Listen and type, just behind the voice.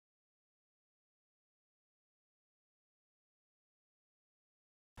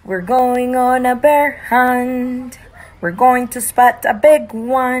We're going on a bear hunt. We're going to spot a big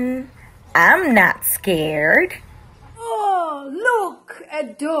one. I'm not scared. Oh, look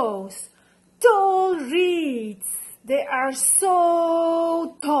at those tall reeds. They are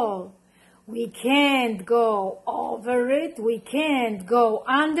so tall. We can't go over it. We can't go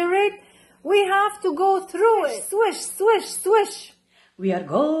under it. We have to go through it. Swish, swish, swish. We are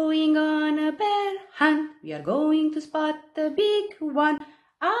going on a bear hunt. We are going to spot the big one.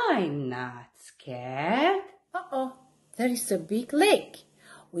 I'm not scared. Uh-oh, there is a big lake.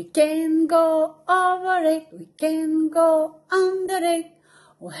 We can go over it. We can go under it.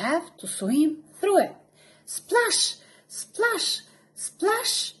 We have to swim through it. Splash, splash,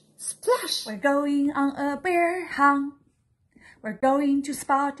 splash, splash. We're going on a bear hunt. We're going to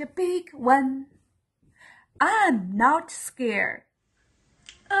spot a big one. I'm not scared.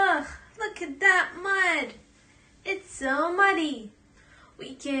 Ugh, look at that mud. It's so muddy.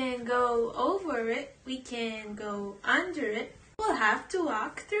 We can go over it. We can go under it. We'll have to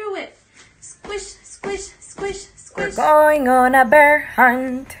walk through it. Squish, squish, squish, squish. We're going on a bear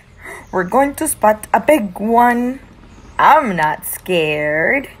hunt. We're going to spot a big one. I'm not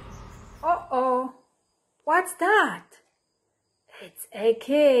scared. Uh-oh, what's that? It's a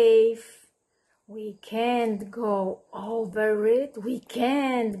cave. We can't go over it. We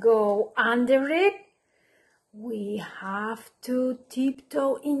can't go under it. We have to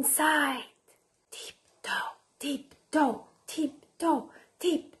tiptoe inside. Tiptoe, tiptoe, tiptoe,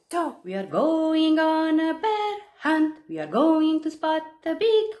 tiptoe. We are going on a bear hunt. We are going to spot the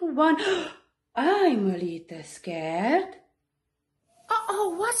big one. I'm a little scared.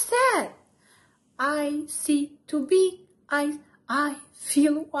 Uh-oh, what's that? I see two big eyes. I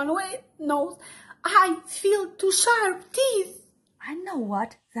feel one wet nose. I feel two sharp teeth. I know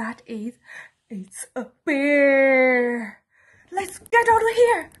what that is. It's a bear. Let's get out of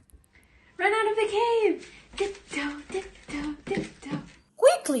here. Run out of the cave. Tiptoe, tiptoe, tiptoe.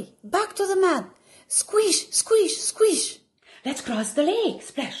 Quickly, back to the mud. Squish, squish, squish. Let's cross the lake.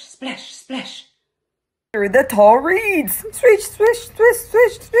 Splash, splash, splash. Through the tall reeds. Swish, swish, swish,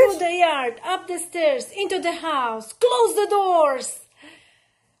 swish, Through swish. the yard, up the stairs, into the house. Close the doors.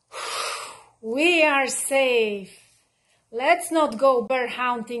 We are safe. Let's not go bear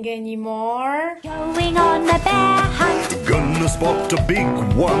hunting anymore. Going on a bear hunt. Gonna spot a big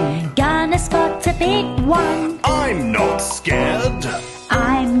one. Gonna spot a big one. I'm not scared.